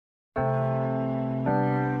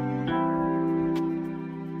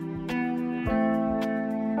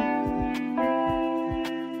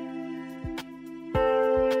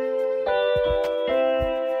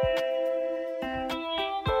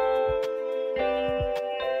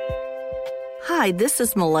Hi, this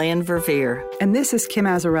is Malayan Verveer. And this is Kim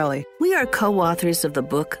Azzarelli. We are co-authors of the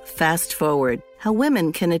book Fast Forward, How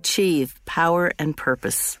Women Can Achieve Power and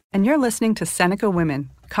Purpose. And you're listening to Seneca Women,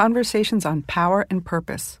 Conversations on Power and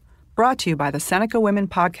Purpose, brought to you by the Seneca Women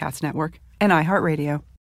Podcast Network and iHeartRadio.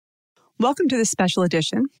 Welcome to this special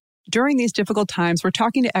edition. During these difficult times, we're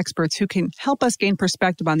talking to experts who can help us gain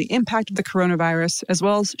perspective on the impact of the coronavirus, as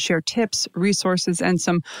well as share tips, resources, and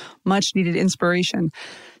some much-needed inspiration.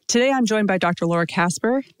 Today, I'm joined by Dr. Laura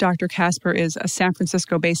Kasper. Dr. Kasper is a San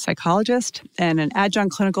Francisco-based psychologist and an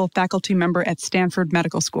adjunct clinical faculty member at Stanford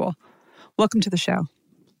Medical School. Welcome to the show.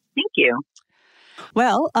 Thank you.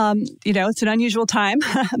 Well, it's an unusual time,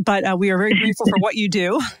 but we are very grateful for what you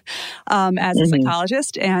do as a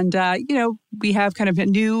psychologist. And, we have kind of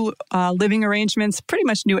new living arrangements, pretty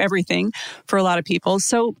much new everything for a lot of people.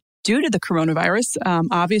 So due to the coronavirus,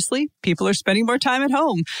 obviously, people are spending more time at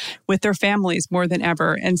home with their families more than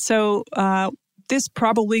ever. And so this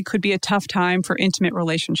probably could be a tough time for intimate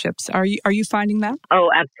relationships. Are you finding that?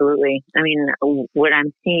 Oh, absolutely. I mean, what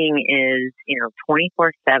I'm seeing is,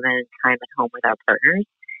 24/7 time at home with our partners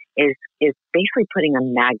is basically putting a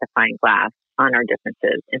magnifying glass on our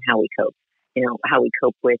differences and how we cope. How we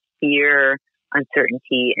cope with fear,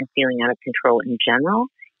 uncertainty, and feeling out of control in general,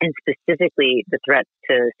 and specifically the threats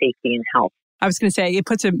to safety and health. I was going to say, it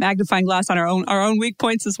puts a magnifying glass on our own weak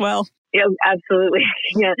points as well. Yeah, absolutely.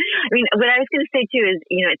 Yeah. I mean, what I was going to say too is,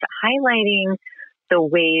 it's highlighting the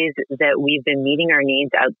ways that we've been meeting our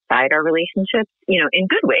needs outside our relationships, in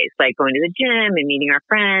good ways, like going to the gym and meeting our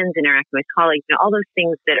friends, interacting with colleagues, all those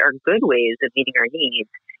things that are good ways of meeting our needs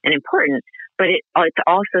and important. But it's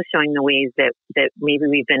also showing the ways that maybe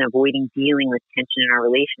we've been avoiding dealing with tension in our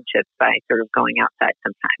relationships by sort of going outside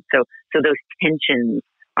sometimes. So those tensions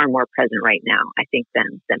are more present right now, I think,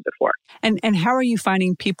 than before. And how are you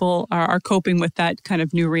finding people are coping with that kind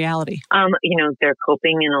of new reality? They're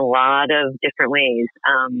coping in a lot of different ways.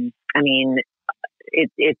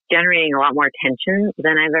 It's generating a lot more tension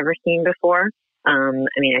than I've ever seen before.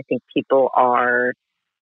 I think people are,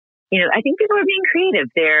 being creative.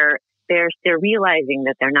 They're realizing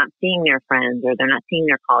that they're not seeing their friends or they're not seeing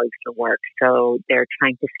their colleagues from work. So they're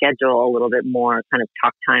trying to schedule a little bit more kind of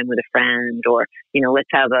talk time with a friend, or, let's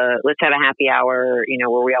have a happy hour,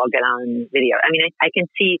 where we all get on video. I can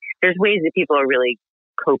see there's ways that people are really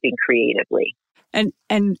coping creatively. And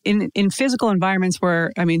in physical environments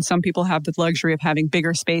where, some people have the luxury of having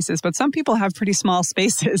bigger spaces, but some people have pretty small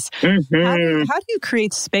spaces. Mm-hmm. How do you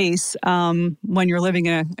create space when you're living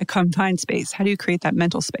in a confined space? How do you create that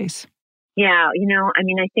mental space? Yeah,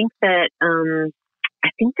 I think that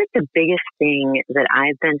the biggest thing that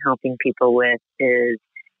I've been helping people with is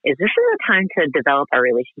this is a time to develop our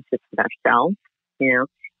relationships with ourselves,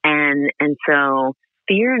 and so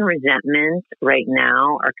fear and resentment right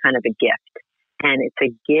now are kind of a gift, and it's a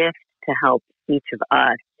gift to help each of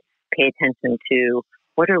us pay attention to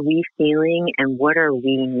what are we feeling and what are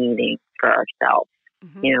we needing for ourselves,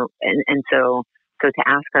 So to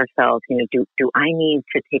ask ourselves, do I need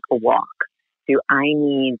to take a walk? Do I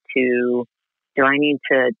need to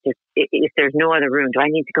just, if there's no other room, do I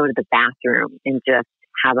need to go to the bathroom and just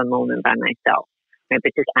have a moment by myself? Right?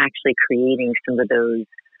 But just actually creating some of those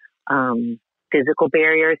physical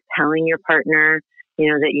barriers, telling your partner,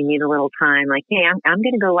 that you need a little time, like, hey, I'm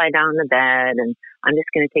going to go lie down on the bed and I'm just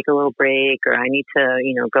going to take a little break, or I need to,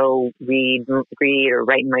 go read or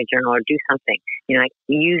write in my journal or do something, like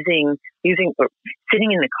using or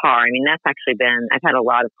sitting in the car. That's actually I've had a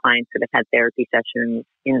lot of clients that have had therapy sessions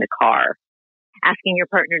in the car. Asking your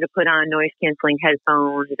partner to put on noise canceling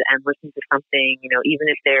headphones and listen to something, even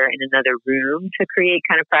if they're in another room, to create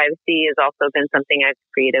kind of privacy has also been something I've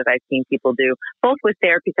seen people do, both with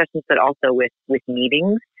therapy sessions, but also with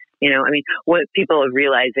meetings. What people are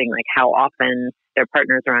realizing, like how often their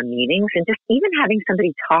partners are on meetings, and just even having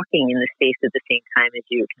somebody talking in the space at the same time as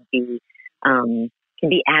you can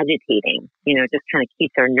be agitating, just kind of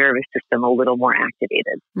keeps our nervous system a little more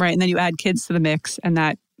activated. Right. And then you add kids to the mix, and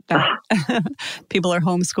that people are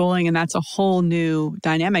homeschooling, and that's a whole new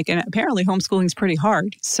dynamic. And apparently homeschooling is pretty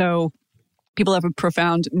hard. So people have a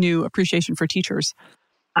profound new appreciation for teachers.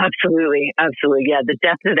 Absolutely. Absolutely. Yeah. The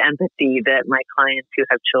depth of empathy that my clients who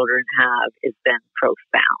have children have has been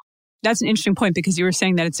profound. That's an interesting point, because you were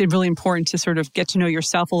saying that it's really important to sort of get to know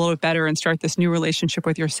yourself a little bit better and start this new relationship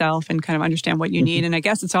with yourself and kind of understand what you need. And I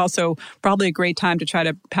guess it's also probably a great time to try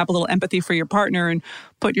to have a little empathy for your partner and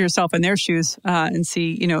put yourself in their shoes and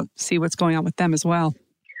see what's going on with them as well.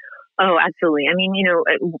 Oh, absolutely.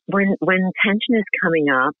 When tension is coming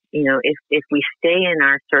up, if we stay in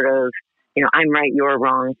our sort of, I'm right, you're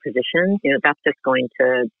wrong position, that's just going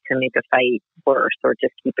to make a fight worse or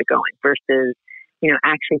just keep it going, versus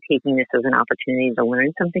actually taking this as an opportunity to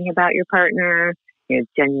learn something about your partner,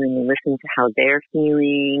 genuinely listen to how they're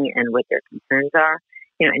feeling and what their concerns are,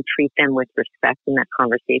 and treat them with respect in that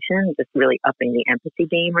conversation, just really upping the empathy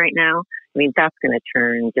game right now. I mean, that's going to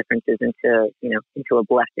turn differences into a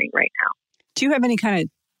blessing right now. Do you have any kind of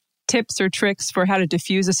tips or tricks for how to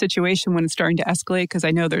diffuse a situation when it's starting to escalate? Because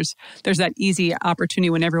I know there's that easy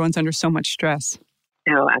opportunity when everyone's under so much stress.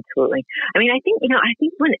 Oh, absolutely. I mean, I think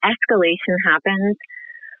when escalation happens,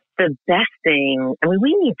 the best thing,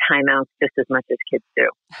 we need timeouts just as much as kids do.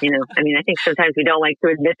 I think sometimes we don't like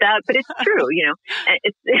to admit that, but it's true,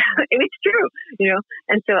 it's true,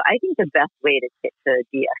 And so I think the best way to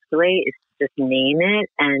de-escalate is to just name it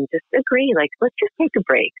and just agree, like, let's just take a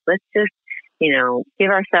break. Let's just, give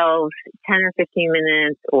ourselves 10 or 15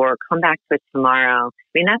 minutes or come back to it tomorrow.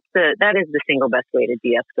 I mean, that is the single best way to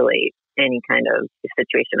de-escalate any kind of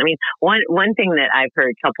situation. I mean, one thing that I've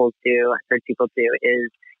heard people do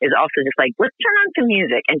is also just like, let's turn on some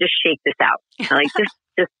music and just shake this out. Like just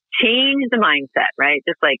change the mindset, right?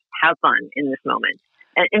 Just like have fun in this moment.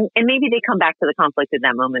 And maybe they come back to the conflict at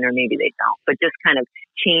that moment, or maybe they don't, but just kind of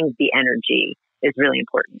change the energy is really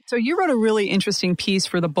important. So you wrote a really interesting piece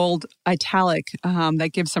for the Bold Italic that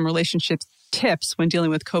gives some relationship tips when dealing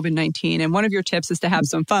with COVID-19. And one of your tips is to have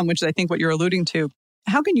some fun, which is I think what you're alluding to.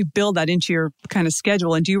 How can you build that into your kind of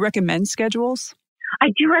schedule? And do you recommend schedules? I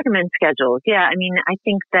do recommend schedules. Yeah. I mean, I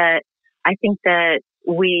think that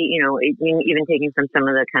we, even taking from some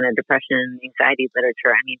of the kind of depression, anxiety literature,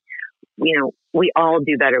 I mean, we all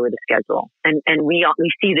do better with a schedule. And we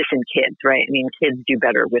see this in kids, right? I mean, kids do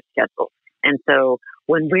better with schedules. And so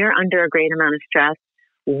when we're under a great amount of stress,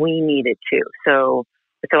 we need it too. So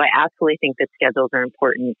I absolutely think that schedules are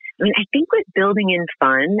important. I mean, I think with building in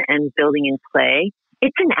fun and building in play,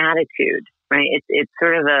 it's an attitude, right? It's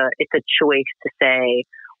sort of it's a choice to say,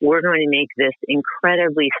 we're going to make this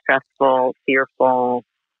incredibly stressful, fearful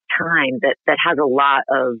time that has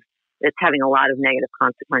that's having a lot of negative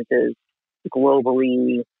consequences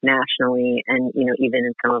globally, nationally, and, even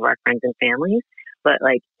in some of our friends and families. But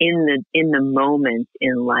like in the moment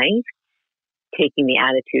in life, taking the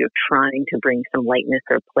attitude of trying to bring some lightness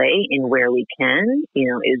or play in where we can,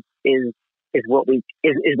 is what we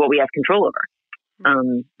have control over.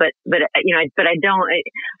 But I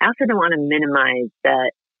also don't want to minimize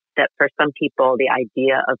that for some people, the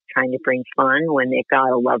idea of trying to bring fun when they've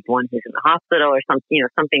got a loved one who's in the hospital or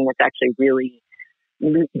something that's actually really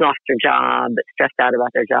lost their job, stressed out about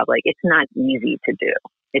their job, like it's not easy to do.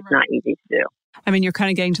 It's not easy to do. I mean, you're kind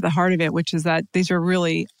of getting to the heart of it, which is that these are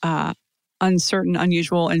really uncertain,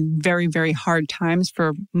 unusual, and very, very hard times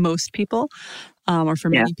for most people, or for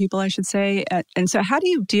many people, I should say. And so how do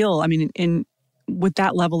you deal, with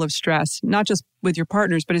that level of stress, not just with your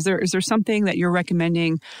partners, but is there something that you're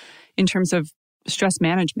recommending in terms of stress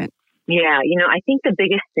management? Yeah, I think the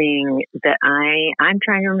biggest thing that I'm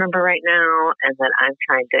trying to remember right now and that I'm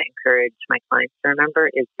trying to encourage my clients to remember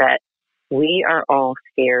is that we are all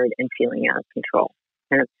scared and feeling out of control.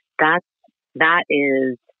 And that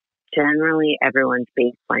is generally everyone's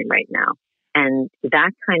baseline right now. And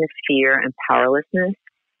that kind of fear and powerlessness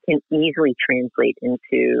can easily translate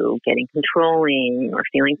into getting controlling or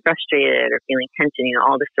feeling frustrated or feeling tension,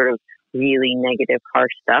 all this sort of really negative,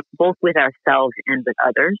 harsh stuff, both with ourselves and with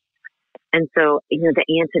others. And so, the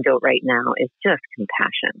antidote right now is just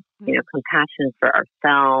compassion, compassion for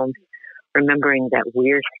ourselves, remembering that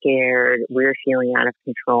we're scared, we're feeling out of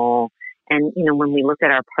control. And, when we look at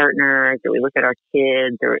our partners or we look at our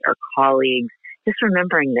kids or our colleagues, just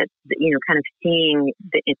remembering that, kind of seeing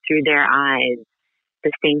it through their eyes,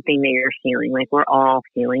 the same thing that you're feeling, like we're all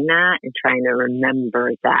feeling that and trying to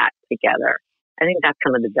remember that together. I think that's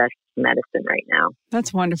some of the best medicine right now.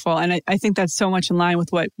 That's wonderful. And I think that's so much in line with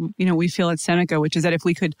what, we feel at Seneca, which is that if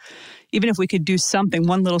we could do something,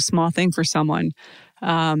 one little small thing for someone,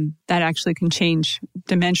 that actually can change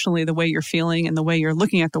dimensionally the way you're feeling and the way you're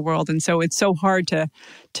looking at the world. And so it's so hard to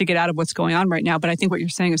get out of what's going on right now. But I think what you're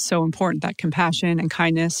saying is so important, that compassion and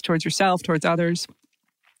kindness towards yourself, towards others,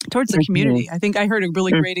 towards the community. I think I heard a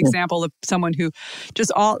really great example of someone who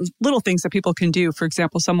just all little things that people can do. For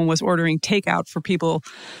example, someone was ordering takeout for people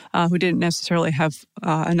who didn't necessarily have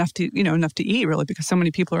enough to eat, really, because so many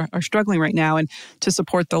people are struggling right now, and to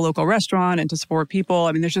support the local restaurant and to support people.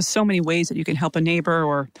 I mean, there's just so many ways that you can help a neighbor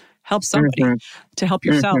or help somebody to help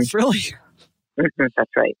yourself, really.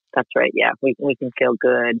 That's right. Yeah, we can feel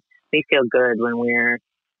good. We feel good when we're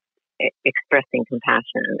expressing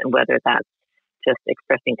compassion, and whether that's just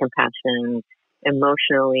expressing compassion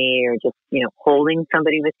emotionally or just, holding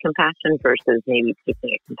somebody with compassion versus maybe taking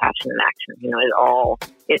a compassionate action.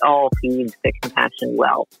 It all feeds the compassion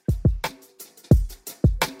well.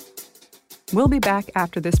 We'll be back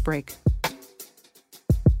after this break.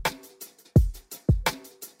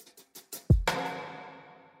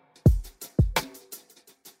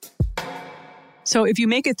 So if you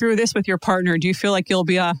make it through this with your partner, do you feel like you'll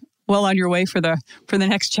be well on your way for the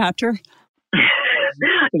next chapter?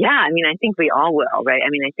 Yeah, I mean, I think we all will, right? I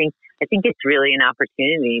mean, I think it's really an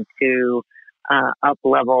opportunity to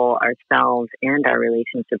up-level ourselves and our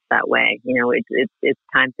relationships that way. You know, it's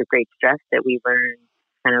times of great stress that we learn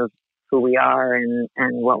kind of who we are and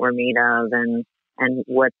what we're made of and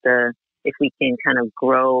what if we can kind of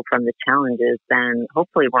grow from the challenges, then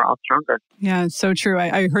hopefully we're all stronger. Yeah, it's so true.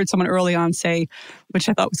 I heard someone early on say, which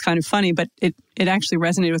I thought was kind of funny, but it actually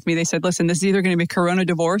resonated with me. They said, listen, this is either going to be a Corona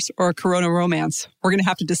divorce or a Corona romance. We're going to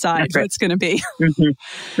have to decide what it's going to be. Mm-hmm.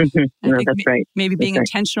 Mm-hmm. No, that's right. Maybe being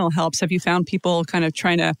that's intentional helps. Have you found people kind of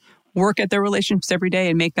trying to work at their relationships every day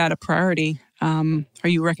and make that a priority? Are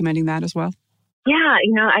you recommending that as well? Yeah,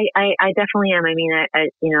 you know, I definitely am. I mean,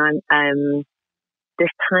 I'm this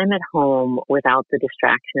time at home without the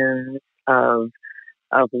distractions of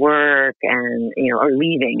work and, you know, or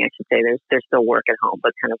leaving, I should say. There's still work at home,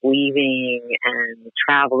 but kind of leaving and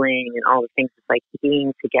traveling and all the things, it's like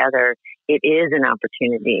being together. It is an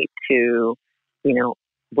opportunity to, you know,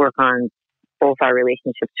 work on both our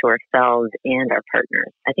relationships to ourselves and our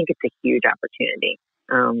partners. I think it's a huge opportunity.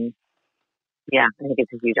 Yeah, I think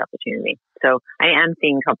it's a huge opportunity. So I am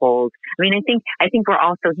seeing couples. I mean, I think we're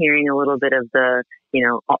also hearing a little bit of the, you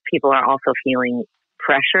know, people are also feeling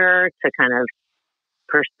pressure to kind of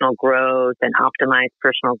personal growth and optimize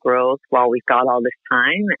personal growth while we've got all this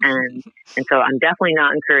time. And so I'm definitely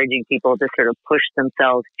not encouraging people to sort of push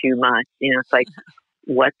themselves too much. You know, it's like,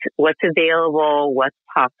 what's available, what's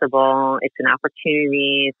possible. It's an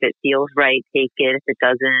opportunity. If it feels right, take it. If it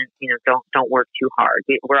doesn't, you know, don't work too hard.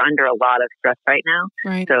 We're under a lot of stress right now.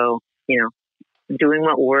 Right. So, you know, doing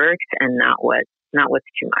what works and not what's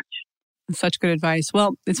too much. Such good advice.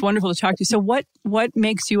 Well, it's wonderful to talk to you. So what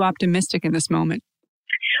makes you optimistic in this moment?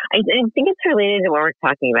 I think it's related to what we're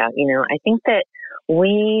talking about. You know, I think that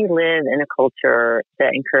we live in a culture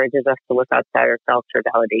that encourages us to look outside ourselves for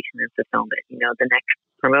validation and fulfillment. You know, the next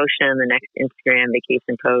promotion, the next Instagram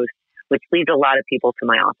vacation post, which leads a lot of people to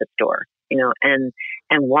my office door. You know, and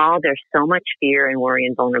while there's so much fear and worry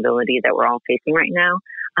and vulnerability that we're all facing right now,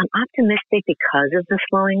 I'm optimistic because of the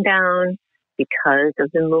slowing down, because of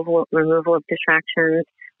the removal of distractions.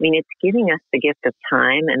 I mean, it's giving us the gift of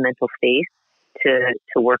time and mental space to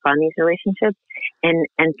work on these relationships. And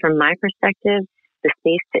from my perspective, the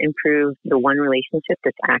space to improve the one relationship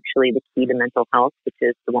that's actually the key to mental health, which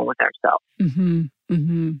is the one with ourselves. Mm-hmm.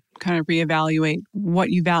 Mm-hmm. Kind of reevaluate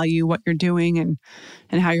what you value, what you're doing, and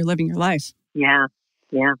how you're living your life. Yeah.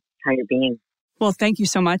 How you're being. Well, thank you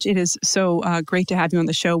so much. It is so great to have you on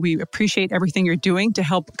the show. We appreciate everything you're doing to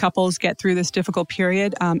help couples get through this difficult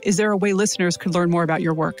period. Is there a way listeners could learn more about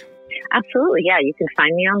your work? Absolutely. Yeah. You can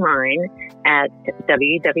find me online at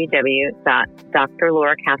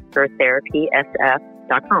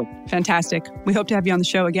www.drlauracaspertherapysf.com. Fantastic. We hope to have you on the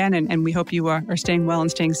show again, and we hope you are staying well and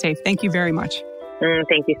staying safe. Thank you very much.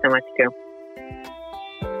 Thank you so much, too.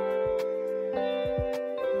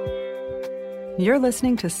 You're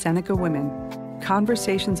listening to Seneca Women,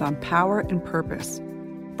 Conversations on Power and Purpose,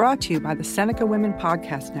 brought to you by the Seneca Women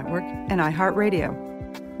Podcast Network and iHeartRadio,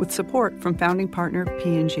 with support from founding partner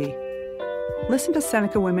P&G. Listen to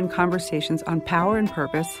Seneca Women Conversations on Power and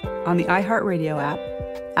Purpose on the iHeartRadio app,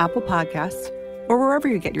 Apple Podcasts, or wherever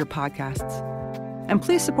you get your podcasts. And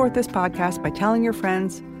please support this podcast by telling your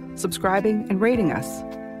friends, subscribing, and rating us.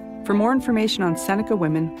 For more information on Seneca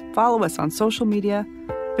Women, follow us on social media,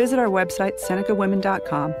 visit our website,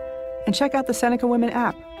 senecawomen.com, and check out the Seneca Women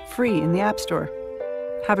app, free in the App Store.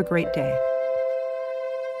 Have a great day.